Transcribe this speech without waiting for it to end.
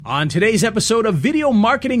On today's episode of Video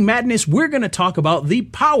Marketing Madness, we're going to talk about the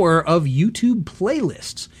power of YouTube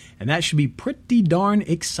playlists. And that should be pretty darn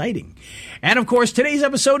exciting. And of course, today's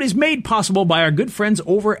episode is made possible by our good friends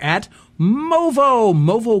over at Movo.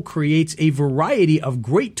 Movo creates a variety of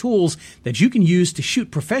great tools that you can use to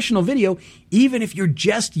shoot professional video, even if you're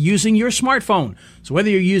just using your smartphone. So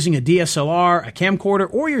whether you're using a DSLR, a camcorder,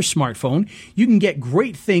 or your smartphone, you can get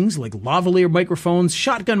great things like lavalier microphones,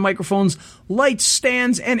 shotgun microphones, lights,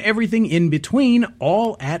 stands, and everything in between,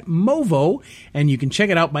 all at Movo. And you can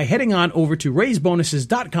check it out by heading on over to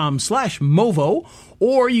raisebonuses.com/Movo,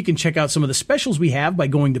 or you can check out some of the specials we have by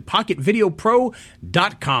going to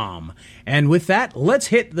pocketvideopro.com. And with that, let's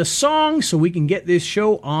hit the song so we can get this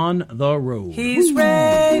show on the road. He's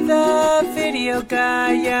Ray the Video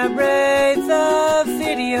Guy, yeah, Ray the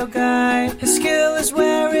Video Guy. His skill is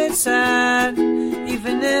where it's at,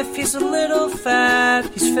 even if he's a little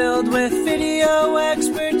fat. He's filled with video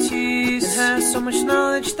expertise and has so much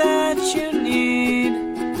knowledge that you need.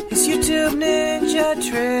 His YouTube ninja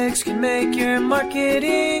tricks can make your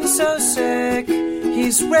marketing so sick.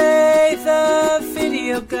 He's Ray the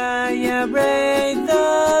Video Guy, yeah, Ray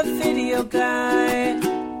the Video Guy.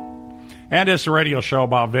 And it's a radio show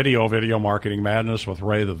about video marketing madness with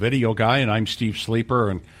Ray the Video Guy, and I'm Steve Sleeper,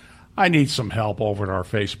 and I need some help over at our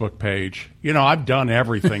Facebook page. You know, I've done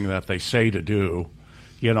everything that they say to do,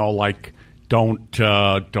 you know, like don't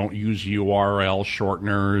use URL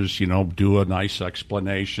shorteners, you know, do a nice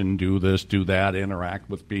explanation, do this, do that, interact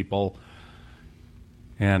with people.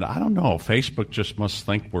 And I don't know, Facebook just must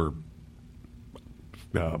think we're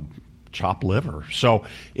chopped liver. So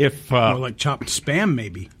if or like chopped spam,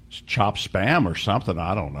 maybe. Chopped spam or something,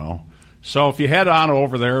 I don't know. So if you head on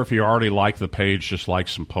over there, if you already like the page, just like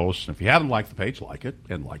some posts. And if you haven't liked the page, like it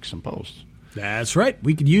and like some posts. That's right.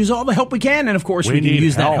 We could use all the help we can. And of course, we can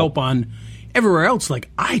use that help on everywhere else,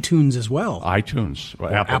 like iTunes as well. iTunes.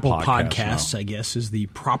 Or Apple Podcasts, I guess, is the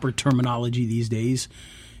proper terminology these days.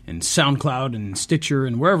 And SoundCloud and Stitcher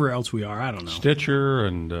and wherever else we are. I don't know. Stitcher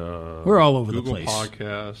and we're all over Google the place.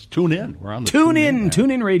 Podcasts. TuneIn. We're on the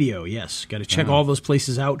TuneIn Radio. Yes, got to check all those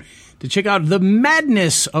places out to check out the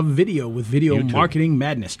madness of video with Video YouTube. Marketing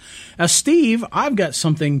Madness. Steve, I've got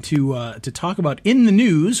something to talk about in the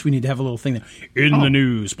news. We need to have a little thing there. In the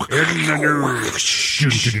news. In the news.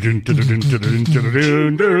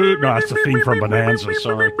 No, that's the theme from Bonanza.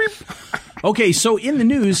 Sorry. Okay, so in the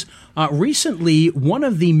news, recently, one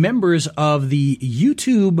of the members of the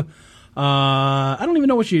YouTube, I don't even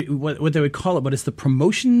know what they would call it, but it's the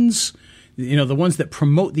promotions, you know, the ones that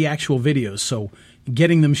promote the actual videos. So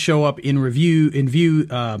getting them show up in view,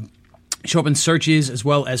 show up in searches, as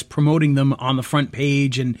well as promoting them on the front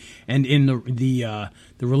page and in the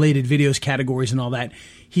related videos categories and all that.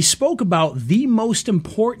 He spoke about the most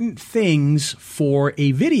important things for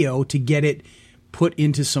a video to get it put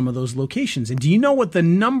into some of those locations. And do you know what the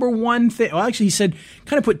number one thing, well, actually he said,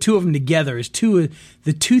 kind of put two of them together as the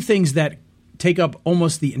two things that take up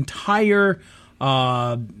almost the entire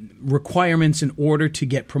requirements in order to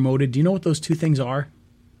get promoted. Do you know what those two things are?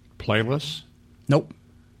 Playlists? Nope.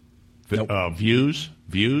 Views?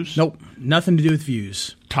 Nope. Nothing to do with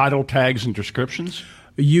views. Title tags and descriptions?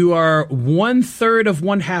 You are 1/3 of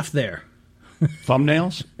 1/2 there.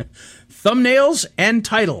 Thumbnails? Thumbnails and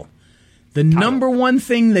title. The number one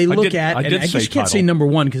thing they look at, and I guess you can't say number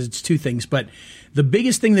one because it's two things, but the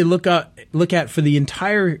biggest thing they look at for the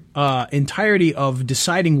entirety of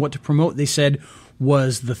deciding what to promote, they said,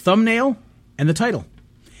 was the thumbnail and the title.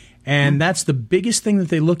 And that's the biggest thing that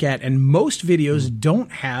they look at, and most videos don't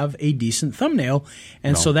have a decent thumbnail,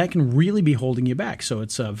 and so that can really be holding you back. So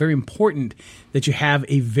it's very important that you have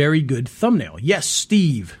a very good thumbnail. Yes,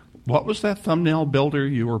 Steve. What was that thumbnail builder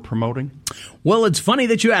you were promoting? Well, it's funny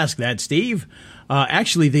that you ask that, Steve.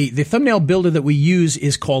 Actually, the thumbnail builder that we use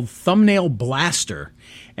is called Thumbnail Blaster.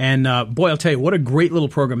 And boy, I'll tell you, what a great little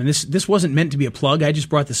program. And this wasn't meant to be a plug. I just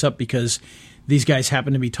brought this up because these guys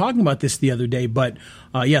happened to be talking about this the other day. But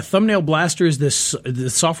yeah, Thumbnail Blaster is the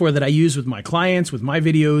software that I use with my clients, with my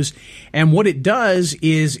videos. And what it does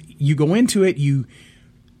is you go into it, you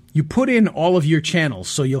put in all of your channels,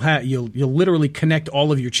 so you'll literally connect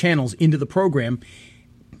all of your channels into the program,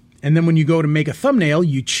 and then when you go to make a thumbnail,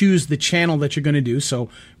 you choose the channel that you're going to do. So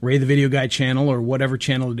Ray the Video Guy channel or whatever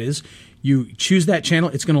channel it is, You choose that channel.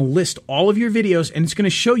 It's going to list all of your videos, and it's going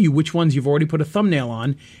to show you which ones you've already put a thumbnail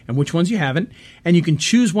on and which ones you haven't. And you can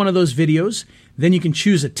choose one of those videos. Then you can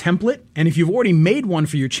choose a template. And if you've already made one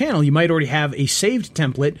for your channel, you might already have a saved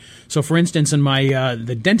template. So, for instance, in my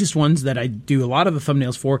the dentist ones that I do a lot of the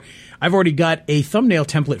thumbnails for, I've already got a thumbnail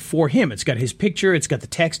template for him. It's got his picture. It's got the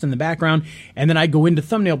text in the background. And then I go into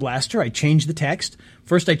Thumbnail Blaster. I change the text.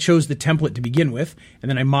 First, I chose the template to begin with, and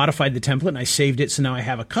then I modified the template, and I saved it, so now I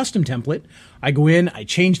have a custom template. I go in, I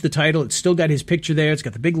change the title, it's still got his picture there, it's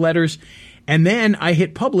got the big letters, and then I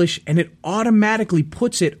hit publish, and it automatically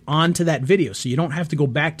puts it onto that video, so you don't have to go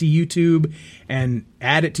back to YouTube and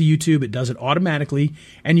add it to YouTube. It does it automatically,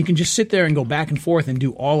 and you can just sit there and go back and forth and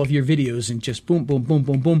do all of your videos and just boom, boom, boom,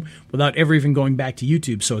 boom, boom, without ever even going back to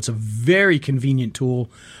YouTube, so it's a very convenient tool.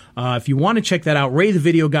 If you want to check that out,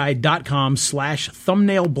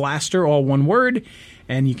 raythevideoguy.com/thumbnailblaster, all one word,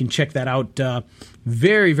 and you can check that out.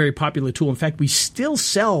 Very, very popular tool. In fact, we still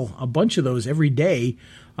sell a bunch of those every day.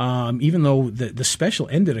 Even though the special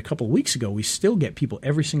ended a couple of weeks ago, we still get people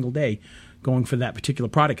every single day going for that particular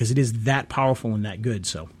product because it is that powerful and that good.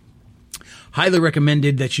 So highly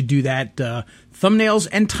recommended that you do that. Thumbnails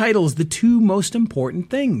and titles, the two most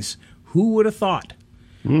important things. Who would have thought?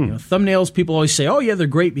 You know, thumbnails, people always say, oh, yeah, they're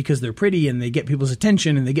great because they're pretty and they get people's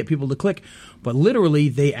attention and they get people to click. But literally,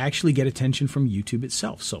 they actually get attention from YouTube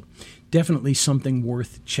itself. So definitely something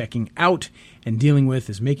worth checking out and dealing with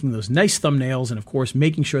is making those nice thumbnails and, of course,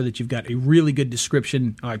 making sure that you've got a really good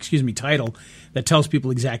description, title that tells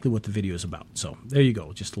people exactly what the video is about. So there you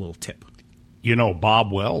go, just a little tip. You know,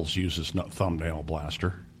 Bob Wells uses Thumbnail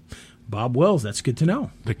Blaster. Bob Wells, that's good to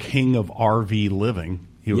know. The king of RV living.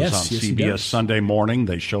 He was on CBS Sunday Morning.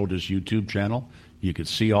 They showed his YouTube channel. You could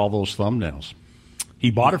see all those thumbnails.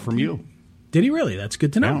 He bought it from you. Did he really? That's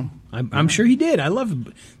good to know. Yeah. I'm sure he did. I love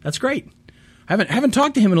it. That's great. I haven't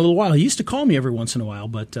talked to him in a little while. He used to call me every once in a while,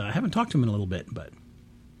 but I haven't talked to him in a little bit. But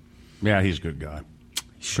yeah, he's a good guy.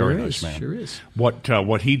 Sure Very is. nice man. Sure is.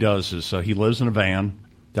 What he does is he lives in a van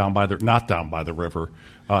not down by the river.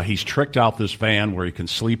 He's tricked out this van where he can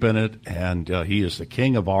sleep in it, and he is the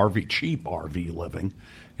king of cheap RV living.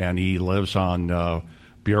 And he lives on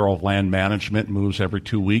Bureau of Land Management, moves every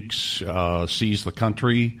 2 weeks, sees the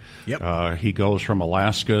country. Yep. He goes from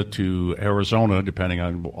Alaska to Arizona, depending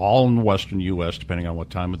on all in the western U.S., depending on what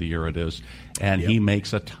time of the year it is. And he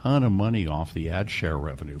makes a ton of money off the ad share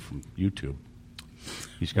revenue from YouTube.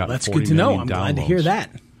 He's got that's 40 good to know. million I'm downloads. glad to hear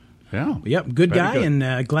that. Yeah. Yep, good guy,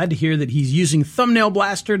 and glad to hear that he's using Thumbnail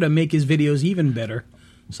Blaster to make his videos even better.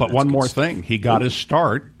 So but one more thing. He got his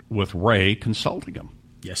start with Ray consulting him.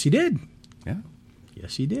 Yes, he did. Yeah.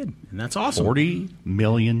 Yes, he did, and that's awesome. 40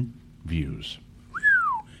 million views.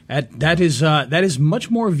 That is much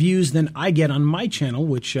more views than I get on my channel,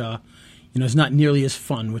 which is not nearly as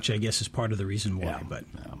fun, which I guess is part of the reason why. Yeah. But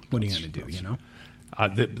what are you going to do? You know.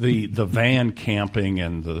 The van camping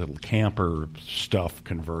and the camper stuff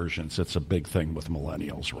conversions, it's a big thing with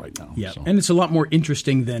millennials right now. Yeah, so. and it's a lot more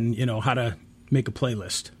interesting than, how to make a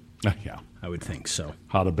playlist. Yeah. I would think so.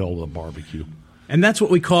 How to build a barbecue. And that's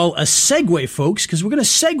what we call a segue, folks, because we're going to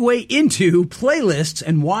segue into playlists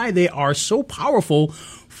and why they are so powerful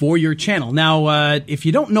for your channel. Now, if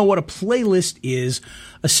you don't know what a playlist is,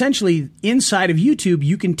 essentially inside of YouTube,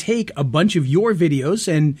 you can take a bunch of your videos,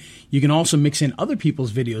 and you can also mix in other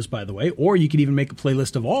people's videos, by the way, or you can even make a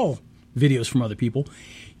playlist of all videos from other people.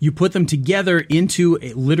 You put them together into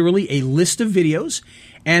literally a list of videos,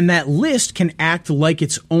 and that list can act like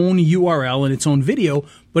its own URL and its own video,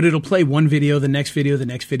 but it'll play one video, the next video, the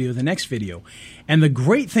next video, the next video. And the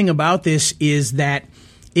great thing about this is that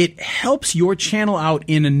it helps your channel out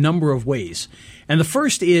in a number of ways. And the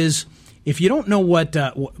first is, if you don't know what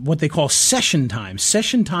they call session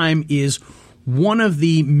time is one of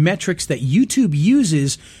the metrics that YouTube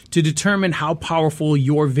uses to determine how powerful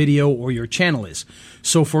your video or your channel is.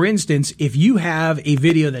 So, for instance, if you have a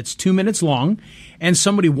video that's 2 minutes long and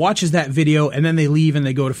somebody watches that video and then they leave and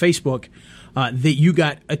they go to Facebook, that you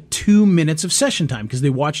got a 2 minutes of session time because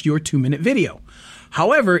they watched your 2-minute video.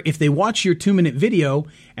 However, if they watch your 2-minute video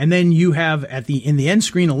and then you have in the end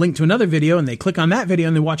screen a link to another video and they click on that video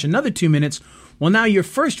and they watch another 2 minutes, well, now your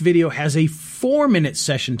first video has a 4-minute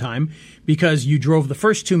session time because you drove the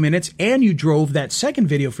first 2 minutes and you drove that second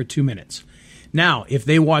video for 2 minutes. Now, if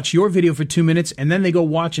they watch your video for 2 minutes and then they go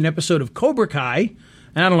watch an episode of Cobra Kai,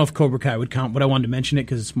 and I don't know if Cobra Kai would count, but I wanted to mention it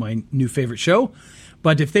because it's my new favorite show.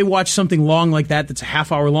 But if they watch something long like that, that's a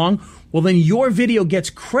half hour long, well, then your video gets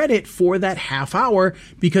credit for that half hour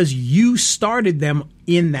because you started them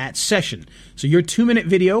in that session. So your 2-minute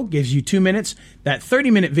video gives you 2 minutes. That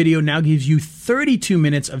 30-minute video now gives you 32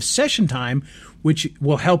 minutes of session time, which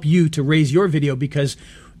will help you to raise your video because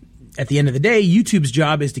at the end of the day, YouTube's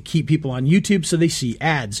job is to keep people on YouTube so they see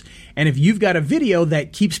ads. And if you've got a video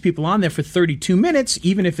that keeps people on there for 32 minutes,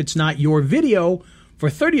 even if it's not your video for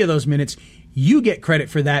 30 of those minutes, you get credit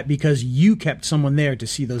for that because you kept someone there to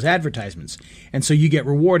see those advertisements. And so you get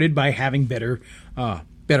rewarded by having better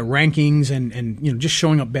rankings and just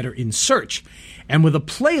showing up better in search. And with a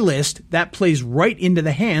playlist, that plays right into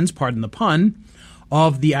the hands, pardon the pun,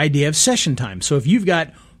 of the idea of session time. So if you've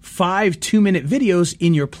got 5 2-minute videos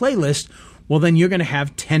in your playlist, well, then you're going to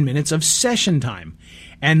have 10 minutes of session time.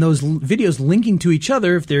 And those videos linking to each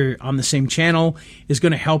other, if they're on the same channel, is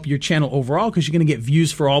going to help your channel overall because you're going to get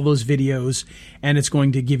views for all those videos, and it's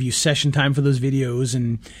going to give you session time for those videos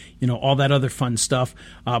and, all that other fun stuff.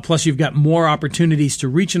 Plus, you've got more opportunities to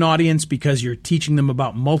reach an audience because you're teaching them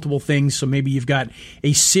about multiple things. So maybe you've got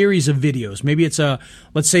a series of videos. Maybe it's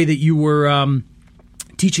let's say that you were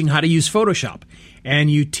teaching how to use Photoshop.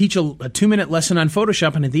 And you teach a 2-minute lesson on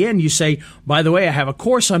Photoshop, and at the end you say, by the way, I have a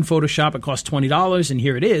course on Photoshop. It costs $20, and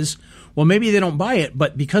here it is. Well, maybe they don't buy it,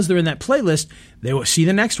 but because they're in that playlist, they will see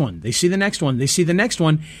the next one. They see the next one. They see the next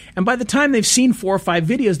one. And by the time they've seen 4 or 5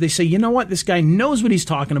 videos, they say, you know what? This guy knows what he's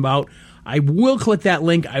talking about. I will click that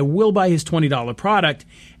link. I will buy his $20 product.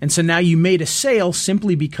 And so now you made a sale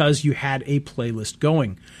simply because you had a playlist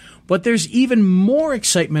going. But there's even more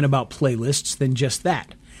excitement about playlists than just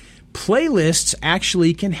that. Playlists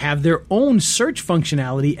actually can have their own search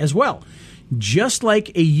functionality as well. Just like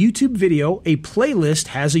a YouTube video, a playlist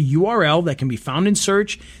has a URL that can be found in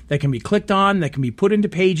search, that can be clicked on, that can be put into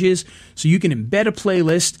pages, so you can embed a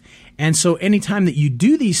playlist. And so anytime that you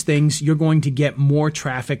do these things, you're going to get more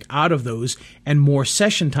traffic out of those and more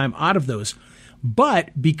session time out of those.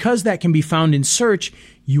 But because that can be found in search,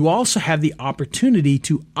 you also have the opportunity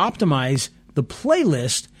to optimize the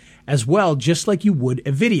playlist as well, just like you would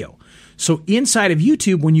a video. So inside of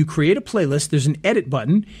YouTube, when you create a playlist, there's an edit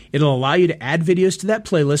button. It'll allow you to add videos to that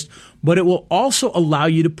playlist, but it will also allow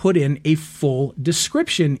you to put in a full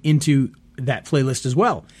description into that playlist as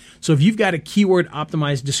well. So if you've got a keyword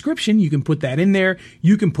optimized description, you can put that in there.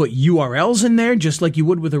 You can put URLs in there just like you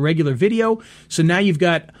would with a regular video. So now you've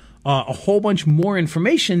got a whole bunch more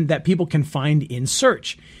information that people can find in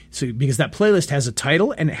search. So because that playlist has a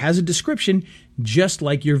title and it has a description just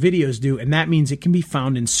like your videos do, and that means it can be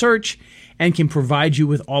found in search and can provide you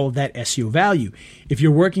with all of that SEO value. If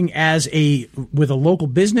you're working with a local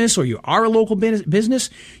business or you are a local business,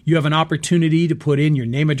 you have an opportunity to put in your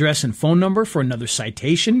name, address, and phone number for another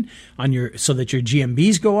citation so that your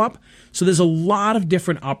GMBs go up. So there's a lot of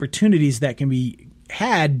different opportunities that can be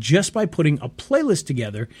had just by putting a playlist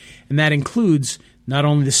together, and that includes not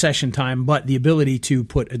only the session time, but the ability to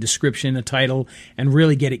put a description, a title, and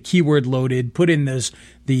really get it keyword loaded, put in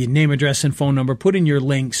the name, address, and phone number, put in your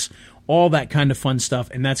links, all that kind of fun stuff,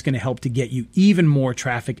 and that's going to help to get you even more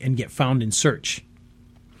traffic and get found in search.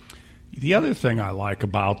 The other thing I like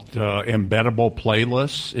about embeddable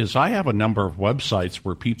playlists is I have a number of websites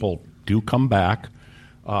where people do come back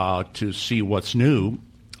to see what's new.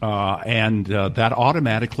 And that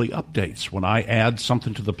automatically updates. When I add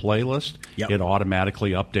something to the playlist, It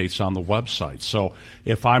automatically updates on the website. So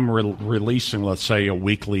if I'm releasing, let's say, a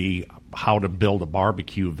weekly how to build a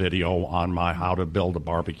barbecue video on my how to build a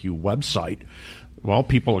barbecue website, well,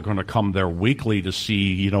 people are going to come there weekly to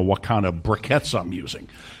see, what kind of briquettes I'm using.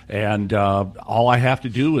 And all I have to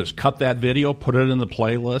do is cut that video, put it in the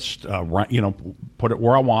playlist, put it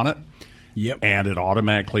where I want it. Yep. And it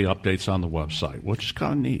automatically updates on the website, which is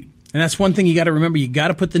kind of neat. And that's one thing you got to remember. You got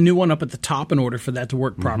to put the new one up at the top in order for that to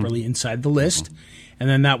work properly inside the list. And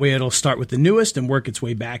then that way it'll start with the newest and work its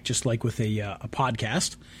way back, just like with a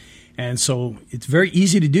podcast. And so it's very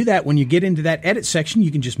easy to do that. When you get into that edit section, you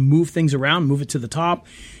can just move things around, move it to the top.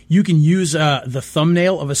 You can use the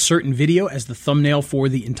thumbnail of a certain video as the thumbnail for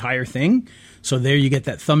the entire thing. So there you get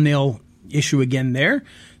that thumbnail issue again there.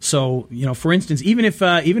 So, for instance, even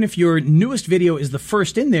if your newest video is the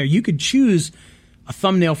first in there, you could choose a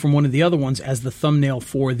thumbnail from one of the other ones as the thumbnail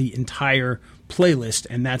for the entire playlist,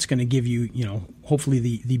 and that's going to give you, hopefully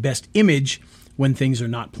the best image when things are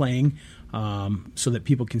not playing, so that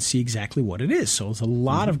people can see exactly what it is. So there's a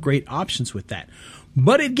lot of great options with that.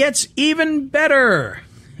 But it gets even better.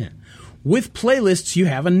 With playlists, you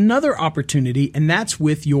have another opportunity, and that's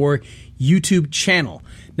with your YouTube channel.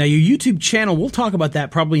 Now, your YouTube channel, we'll talk about that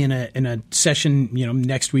probably in a session,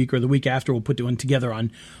 next week or the week after. We'll put one together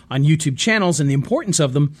on YouTube channels and the importance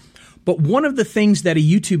of them. But one of the things that a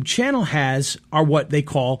YouTube channel has are what they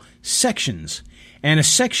call sections. And a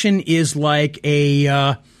section is like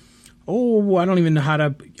a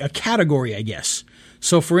category, I guess.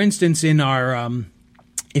 So, for instance, in our,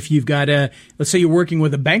 if you've got let's say you're working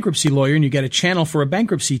with a bankruptcy lawyer and you got a channel for a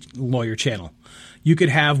bankruptcy lawyer channel, you could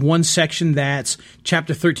have one section that's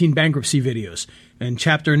Chapter 13 bankruptcy videos, and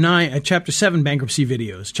Chapter 7 bankruptcy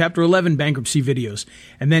videos, Chapter 11 bankruptcy videos,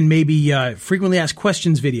 and then maybe frequently asked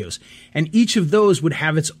questions videos. And each of those would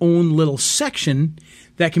have its own little section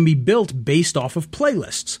that can be built based off of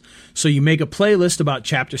playlists. So you make a playlist about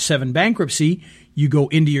Chapter 7 bankruptcy, you go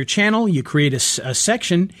into your channel, you create a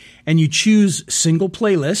section, and you choose single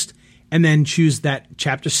playlist, and then choose that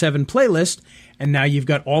Chapter 7 playlist, and now you've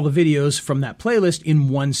got all the videos from that playlist in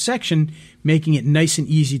one section, making it nice and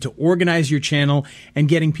easy to organize your channel and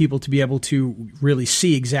getting people to be able to really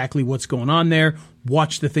see exactly what's going on there,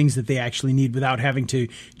 watch the things that they actually need without having to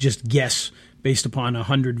just guess based upon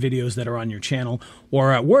 100 videos that are on your channel.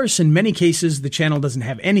 Or worse, in many cases, the channel doesn't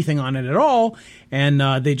have anything on it at all, and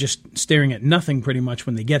they're just staring at nothing pretty much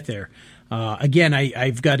when they get there. Again,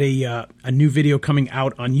 I've got a new video coming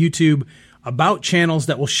out on YouTube about channels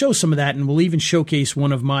that will show some of that, and we'll even showcase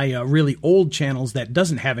one of my really old channels that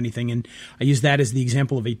doesn't have anything, and I use that as the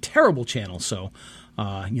example of a terrible channel. So,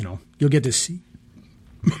 you'll get to see...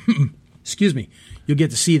 excuse me. You'll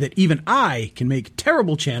get to see that even I can make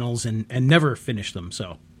terrible channels and never finish them.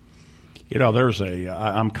 So,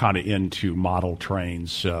 I'm kind of into model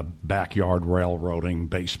trains, backyard railroading,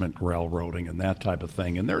 basement railroading, and that type of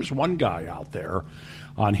thing. And there's one guy out there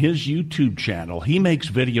on his YouTube channel. He makes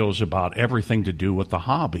videos about everything to do with the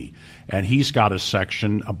hobby. And he's got a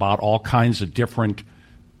section about all kinds of different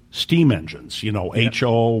steam engines, HO,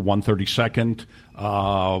 132nd,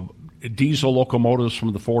 diesel locomotives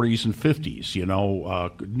from the 40s and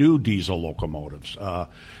 50s, new diesel locomotives,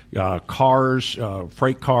 cars,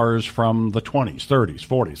 freight cars from the 20s, 30s,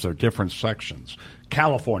 40s. They're different sections.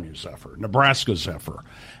 California Zephyr, Nebraska Zephyr.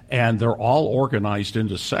 And they're all organized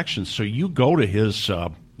into sections. So you go to his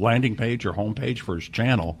landing page or homepage for his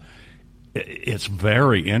channel. It's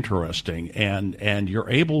very interesting. And you're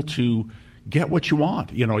able to get what you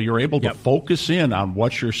want. You're able to focus in on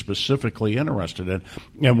what you're specifically interested in.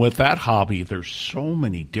 And with that hobby, there's so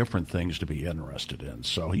many different things to be interested in.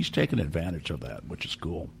 So he's taking advantage of that, which is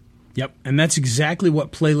cool. Yep, and that's exactly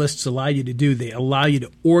what playlists allow you to do. They allow you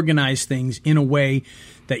to organize things in a way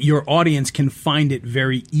that your audience can find it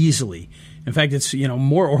very easily. In fact, it's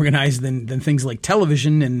more organized than things like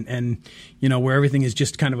television and where everything is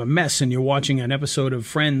just kind of a mess, and you're watching an episode of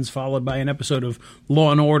Friends followed by an episode of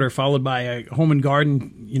Law and Order followed by a Home and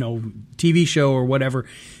Garden TV show or whatever.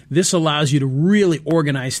 This allows you to really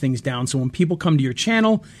organize things down. So when people come to your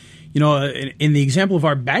channel, in the example of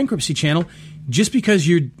our bankruptcy channel, just because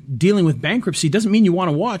you're dealing with bankruptcy doesn't mean you want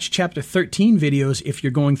to watch Chapter 13 videos if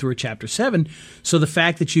you're going through a Chapter 7. So the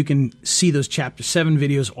fact that you can see those Chapter 7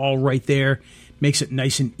 videos all right there makes it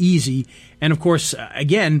nice and easy. And of course,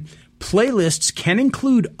 again, playlists can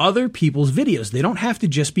include other people's videos. They don't have to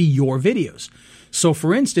just be your videos. So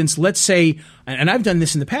for instance, let's say, and I've done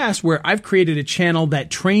this in the past, where I've created a channel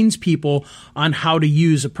that trains people on how to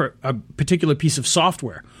use a particular piece of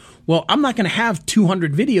software. Well, I'm not going to have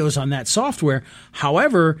 200 videos on that software.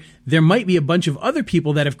 However, there might be a bunch of other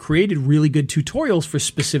people that have created really good tutorials for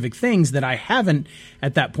specific things that I haven't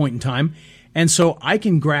at that point in time. And so I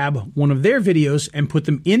can grab one of their videos and put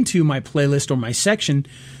them into my playlist or my section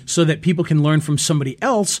so that people can learn from somebody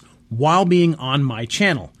else while being on my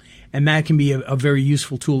channel. And that can be a very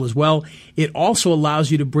useful tool as well. It also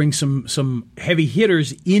allows you to bring some heavy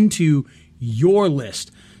hitters into your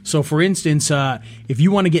list. So, for instance, if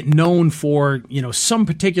you want to get known for, some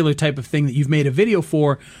particular type of thing that you've made a video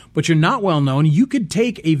for, but you're not well known, you could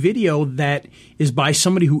take a video that is by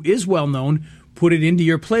somebody who is well known, put it into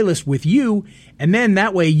your playlist with you, and then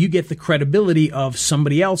that way you get the credibility of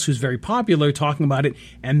somebody else who's very popular talking about it,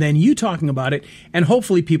 and then you talking about it, and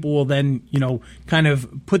hopefully people will then, kind of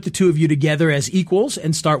put the two of you together as equals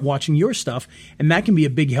and start watching your stuff, and that can be a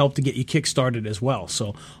big help to get you kick-started as well.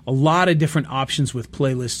 So a lot of different options with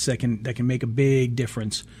playlists that can make a big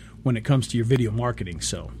difference when it comes to your video marketing.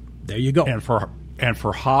 So there you go. And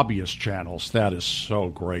for hobbyist channels, that is so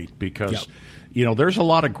great because there's a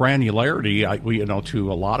lot of granularity,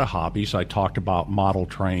 to a lot of hobbies. I talked about model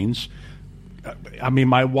trains. I mean,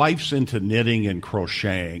 my wife's into knitting and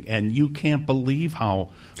crocheting, and you can't believe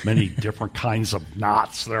how many different kinds of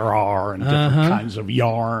knots there are and different kinds of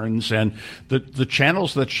yarns. And the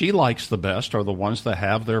channels that she likes the best are the ones that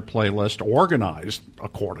have their playlist organized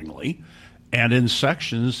accordingly and in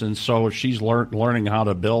sections. And so if she's learning how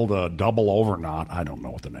to build a double over knot, I don't know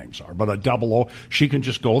what the names are, but a double O, she can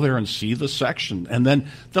just go there and see the section. And then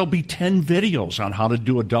there'll be 10 videos on how to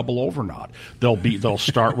do a double over knot. They'll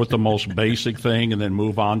start with the most basic thing and then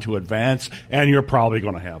move on to advanced. And you're probably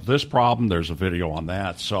going to have this problem. There's a video on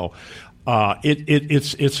that. So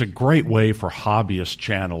it's a great way for hobbyist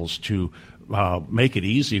channels to make it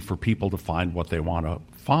easy for people to find what they want to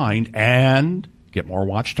find and get more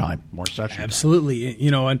watch time, more session Absolutely.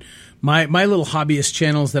 time. And my little hobbyist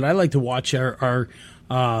channels that I like to watch are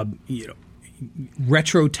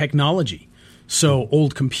retro technology. So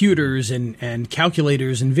old computers and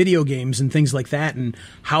calculators and video games and things like that, and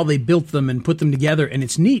how they built them and put them together. And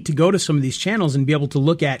it's neat to go to some of these channels and be able to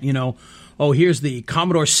look at, here's the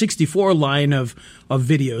Commodore 64 line of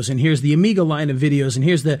videos, and here's the Amiga line of videos, and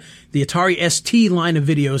here's the Atari ST line of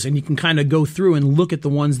videos, and you can kind of go through and look at the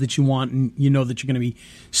ones that you want, and you know that you're going to be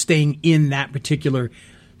staying in that particular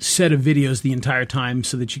set of videos the entire time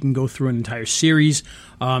so that you can go through an entire series.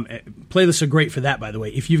 Playlists are great for that, by the way.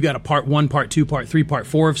 If you've got a part 1, part 2, part 3, part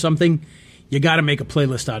 4 of something, you got to make a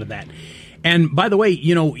playlist out of that. And by the way,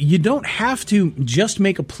 you don't have to just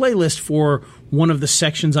make a playlist for one of the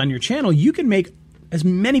sections on your channel. You can make as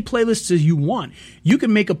many playlists as you want. You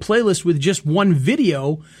can make a playlist with just one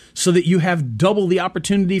video so that you have double the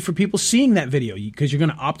opportunity for people seeing that video, because you're going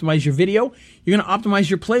to optimize your video. You're going to optimize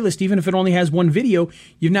your playlist. Even if it only has one video,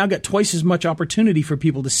 you've now got twice as much opportunity for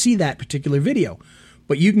people to see that particular video.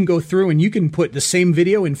 But you can go through and you can put the same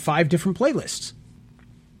video in 5 different playlists.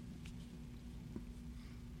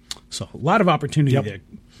 So a lot of opportunity there.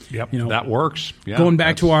 Yep, that works. Yeah, going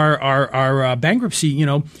back to our bankruptcy,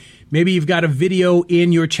 maybe you've got a video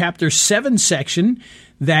in your Chapter 7 section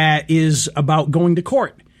that is about going to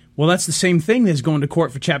court. Well, that's the same thing as going to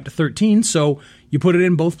court for Chapter 13, so you put it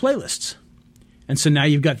in both playlists. And so now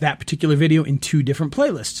you've got that particular video in 2 different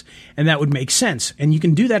playlists, and that would make sense. And you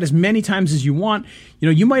can do that as many times as you want.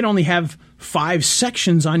 You might only have 5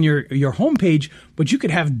 sections on your homepage, but you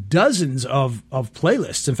could have dozens of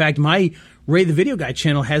playlists. In fact, my Ray the Video Guy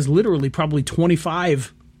channel has literally probably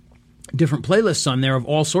 25 different playlists on there of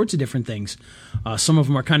all sorts of different things. Some of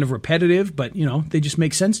them are kind of repetitive, but, they just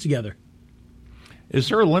make sense together. Is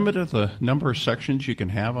there a limit of the number of sections you can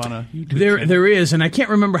have on a YouTube channel? There is, and I can't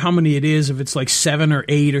remember how many it is, if it's like 7 or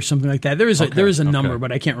 8 or something like that. There is a number, but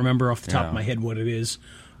I can't remember off the top of my head what it is.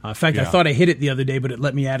 In fact, I thought I hit it the other day, but it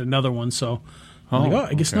let me add another one, so I'm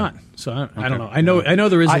like, I guess not. So I don't know. I know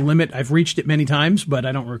there is a limit. I've reached it many times, but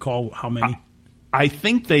I don't recall how many. I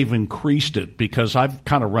think they've increased it, because I've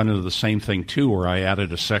kind of run into the same thing, too, where I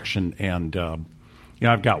added a section, and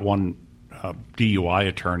I've got one DUI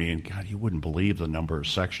attorney, and God, you wouldn't believe the number of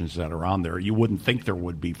sections that are on there. You wouldn't think there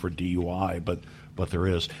would be for DUI, but there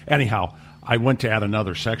is. Anyhow, I went to add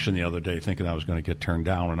another section the other day thinking I was going to get turned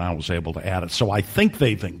down, and I was able to add it. So I think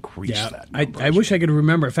they've increased that number. I wish I could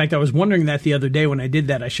remember. In fact, I was wondering that the other day when I did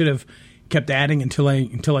that. I should have kept adding until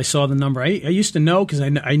I saw the number. I used to know, because I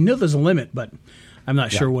know there's a limit, but I'm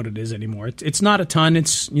not sure what it is anymore. It's not a ton.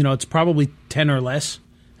 It's probably 10 or less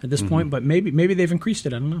at this point, but maybe they've increased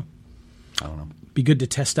it. I don't know. Be good to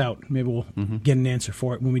test out. Maybe we'll get an answer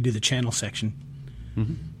for it when we do the channel section.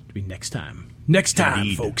 It'll be next time. Next time,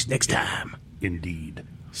 Indeed. Folks. Next time. Indeed.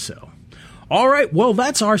 So, all right. Well,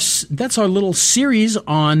 that's our little series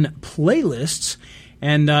on playlists.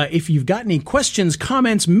 And if you've got any questions,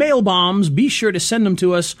 comments, mail bombs, be sure to send them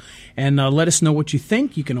to us and let us know what you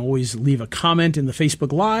think. You can always leave a comment in the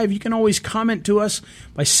Facebook Live. You can always comment to us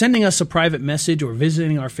by sending us a private message or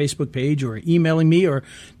visiting our Facebook page or emailing me or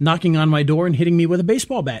knocking on my door and hitting me with a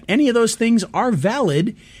baseball bat. Any of those things are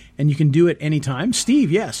valid, and you can do it anytime.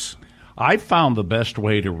 Steve, yes? I found the best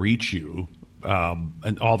way to reach you,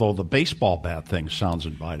 and although the baseball bat thing sounds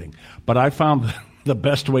inviting, but I found the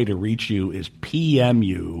best way to reach you is PM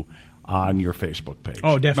you on your Facebook page.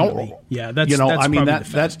 Oh, definitely. No, yeah, that's probably the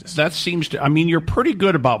fastest. That seems to. I mean, you're pretty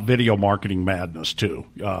good about Video Marketing Madness too,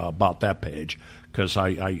 about that page, because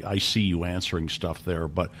I see you answering stuff there.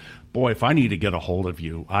 But boy, if I need to get a hold of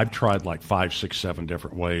you, I've tried like 5, 6, 7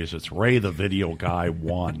 different ways. It's Ray the Video Guy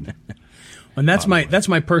 1. And that's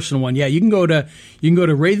my personal one. Yeah, you can go to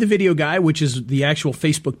Ray the Video Guy, which is the actual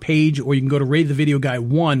Facebook page, or you can go to Ray the Video Guy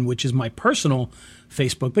 1, which is my personal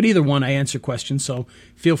Facebook. But either one, I answer questions, so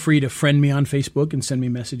feel free to friend me on Facebook and send me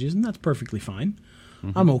messages, and that's perfectly fine.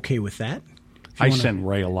 I'm okay with that. I send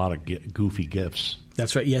Ray a lot of goofy gifts.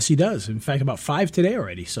 That's right. Yes, he does. In fact, about 5 today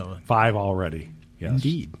already. So 5 already. Yes.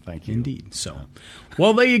 Indeed. Thank you. Indeed. So,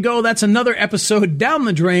 well, there you go. That's another episode down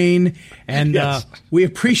the drain. And Yes. we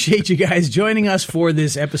appreciate you guys joining us for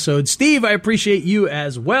this episode. Steve, I appreciate you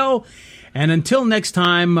as well. And until next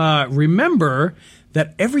time, remember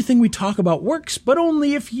that everything we talk about works, but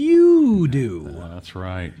only if you do. That's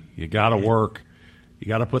right. You got to work. You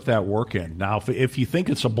got to put that work in. Now, if you think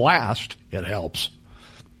it's a blast, it helps.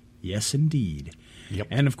 Yes, indeed. Yep.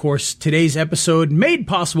 And, of course, today's episode made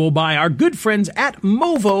possible by our good friends at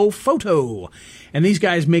Movo Photo. And these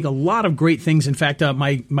guys make a lot of great things. In fact,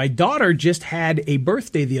 my daughter just had a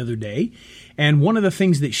birthday the other day. And one of the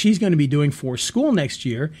things that she's going to be doing for school next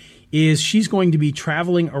year is she's going to be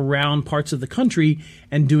traveling around parts of the country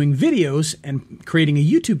and doing videos and creating a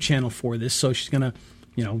YouTube channel for this. So she's going to,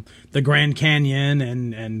 the Grand Canyon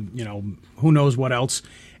and who knows what else,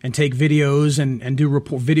 and take videos and do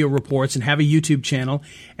video reports and have a YouTube channel.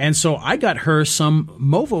 And so I got her some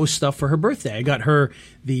Movo stuff for her birthday. I got her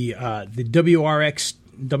the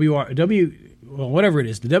whatever it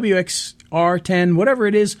is, the WXR10, whatever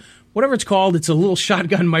it is, whatever it's called. It's a little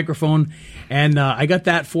shotgun microphone, and I got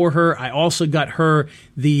that for her. I also got her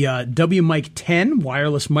the WMic 10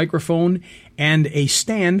 wireless microphone and a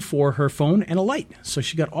stand for her phone and a light. So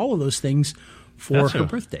she got all of those things for her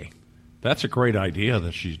birthday. That's a great idea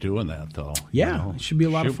that she's doing that, though. Yeah, it should be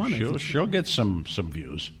a lot of fun. She'll get some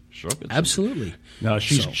views. She'll get absolutely. No,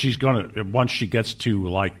 she's going to, once she gets to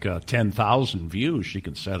like 10,000 views, she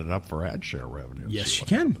can set it up for ad share revenue. Yes, she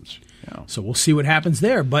can. Yeah. So we'll see what happens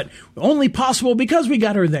there, but only possible because we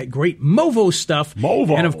got her that great Movo stuff.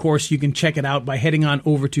 Movo. And, of course, you can check it out by heading on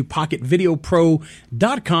over to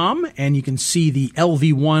PocketVideoPro.com, and you can see the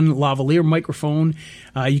LV1 lavalier microphone.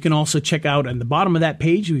 You can also check out on the bottom of that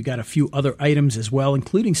page, we've got a few other items as well,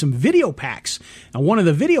 including some video packs. Now, one of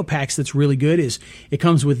the video packs that's really good is it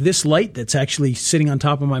comes with this light that's actually sitting on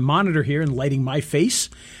top of my monitor here and lighting my face.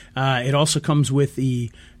 It also comes with a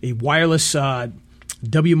wireless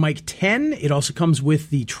WMic 10. It also comes with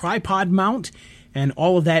the tripod mount and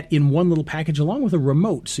all of that in one little package along with a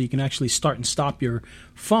remote, so you can actually start and stop your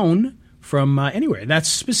phone from anywhere. That's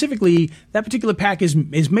specifically, that particular pack is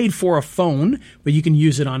made for a phone, but you can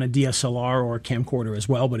use it on a DSLR or a camcorder as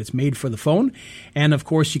well, but it's made for the phone. And of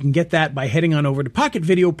course, you can get that by heading on over to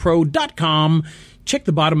PocketVideoPro.com. Check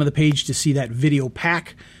the bottom of the page to see that video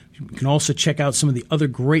pack. You can also check out some of the other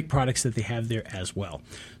great products that they have there as well.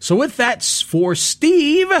 So with that, for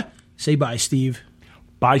Steve, say bye, Steve.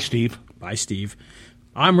 Bye, Steve. Bye, Steve.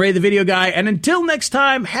 I'm Ray the Video Guy, and until next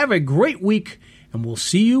time, have a great week, and we'll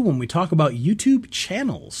see you when we talk about YouTube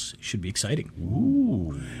channels. It should be exciting.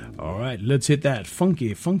 Ooh. All right, let's hit that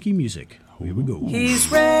funky, funky music. Here we go. He's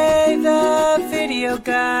Ray the Video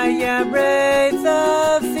Guy, yeah, Ray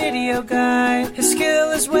the Video Guy. His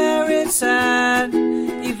skill is where it's at,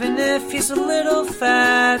 even if he's a little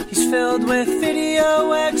fat. He's filled with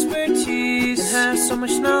video expertise and has so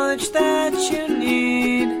much knowledge that you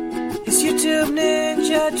need. His YouTube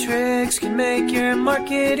ninja tricks can make your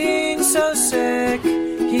marketing so sick.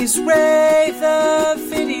 He's Ray the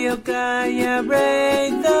Video Guy, yeah, Ray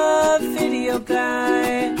the Video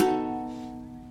Guy.